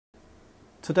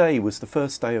Today was the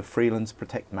first day of Freeland's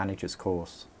Protect Managers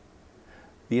course.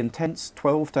 The intense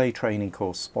 12-day training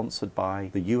course sponsored by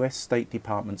the US State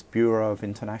Department's Bureau of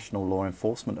International Law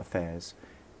Enforcement Affairs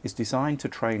is designed to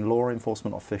train law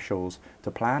enforcement officials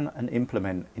to plan and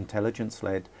implement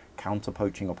intelligence-led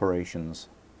counter-poaching operations.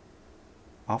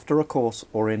 After a course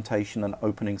orientation and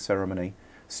opening ceremony,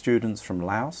 students from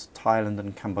Laos, Thailand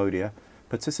and Cambodia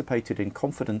participated in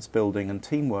confidence building and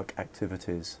teamwork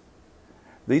activities.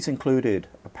 These included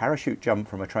a parachute jump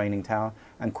from a training tower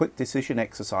and quick decision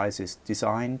exercises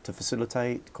designed to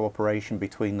facilitate cooperation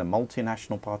between the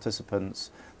multinational participants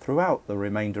throughout the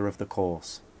remainder of the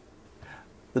course.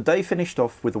 The day finished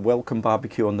off with a welcome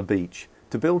barbecue on the beach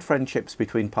to build friendships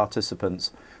between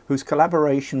participants whose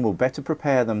collaboration will better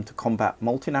prepare them to combat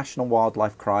multinational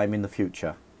wildlife crime in the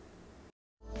future.